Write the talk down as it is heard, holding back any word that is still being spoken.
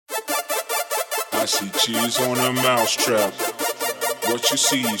I see cheese on a mousetrap. What you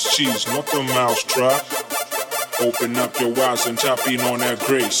see is cheese, not the mousetrap. Open up your eyes and tap in on that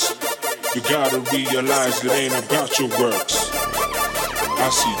grace. You gotta realize it ain't about your works. I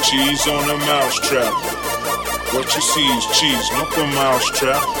see cheese on a mousetrap. What you see is cheese, not the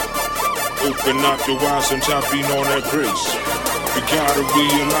mousetrap. Open up your eyes and tap in on that grace. You gotta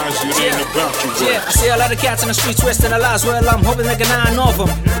realize it ain't about your works. Yeah, I see a lot of cats in the streets twisting their lives. Well, I'm hoping they get 9 of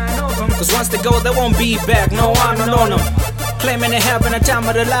them. Cause once they go, they won't be back. No, I'm not on them. Claiming they're having a time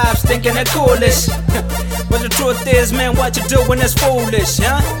of their lives, thinking they're coolish. But the truth is, man, what you doing is foolish,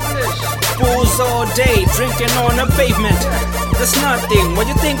 huh? Fools all day, drinking on the pavement. That's nothing. What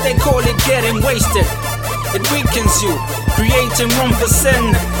you think they call it getting wasted? It weakens you, creating room for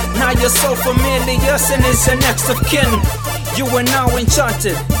sin. Now you're so familiar, sin is your next of kin. You are now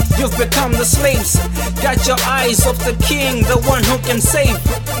enchanted, you've become the slaves. Got your eyes off the king, the one who can save.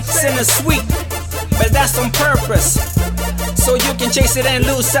 Sin is sweet, but that's on purpose, so you can chase it and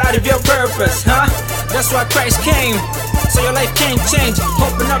lose sight of your purpose, huh? That's why Christ came, so your life can change.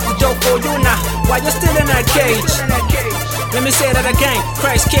 Open up the door for you now, while you're still in that cage. Let me say that again,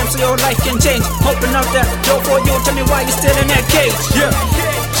 Christ came so your life can change. Open up that door for you, tell me why you're still in that cage.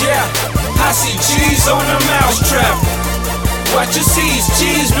 Yeah, I see cheese on a mousetrap. What you see is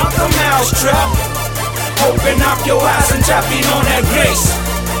cheese, not the mousetrap. Open up your eyes and tap in on that grace.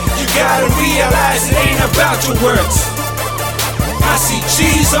 You gotta realize it ain't about your works. I see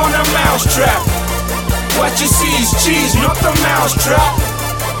cheese on a mousetrap. What you see is cheese, not the mousetrap.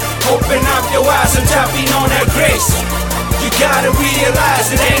 Open up your eyes and tap in on that grace. You gotta realize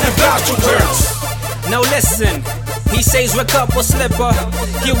it ain't about your works. Now listen, he says wake up or slipper.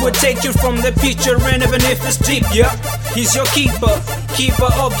 He would take you from the picture, and even if it's deep, yeah. He's your keeper, keeper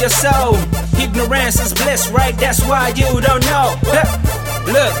of your soul. Ignorance is bliss, right? That's why you don't know.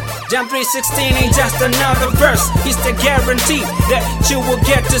 Look, John 3:16 ain't just another verse. It's the guarantee that you will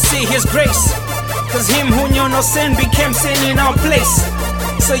get to see his grace. Cause him who knew no sin became sin in our place.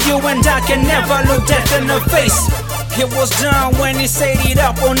 So you and I can never look death in the face. It was done when he set it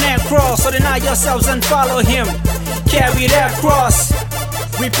up on that cross. So deny yourselves and follow him. Carry that cross.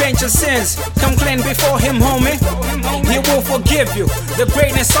 Repent your sins. Come clean before him, homie. He will forgive you. The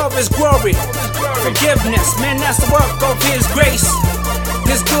greatness of his glory. Forgiveness, man, that's the work of his grace.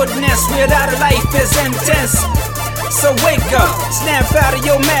 His goodness without a life is intense. So wake up, snap out of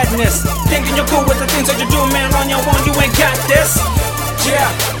your madness. Thinking you're cool with the things that you do, man, on your own, you ain't got this. Yeah,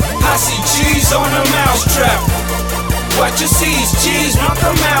 I see cheese on a mousetrap. What you see is cheese, not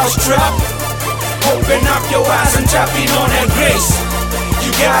the mousetrap. Open up your eyes and tap in on that grace.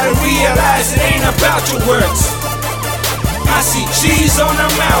 You gotta realize it ain't about your works. I see cheese on a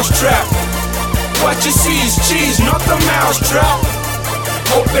mousetrap. What you see is cheese, not the mousetrap.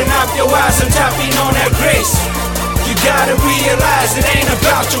 Open up your eyes and tap in on that grace. You gotta realize it ain't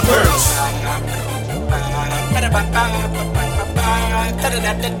about your works.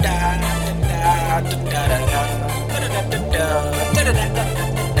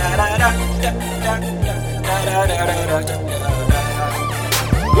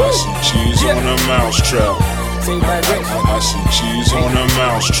 I see cheese on a mousetrap. I see cheese on a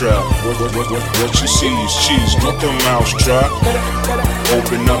mousetrap. What you see is cheese, not the mousetrap.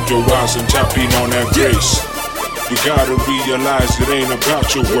 Open up your eyes and tap in on that grace. You gotta realize it ain't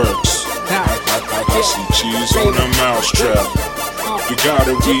about your works. I see cheese on a mousetrap. You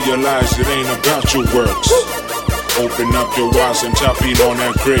gotta realize it ain't about your works. Open up your eyes and tap in on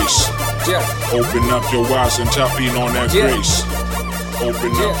that grace. Open up your eyes and tap in on that grace.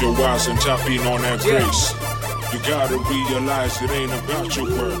 Open up your eyes and tap in on that grace. You gotta realize it ain't about your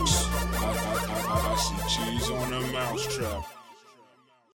works.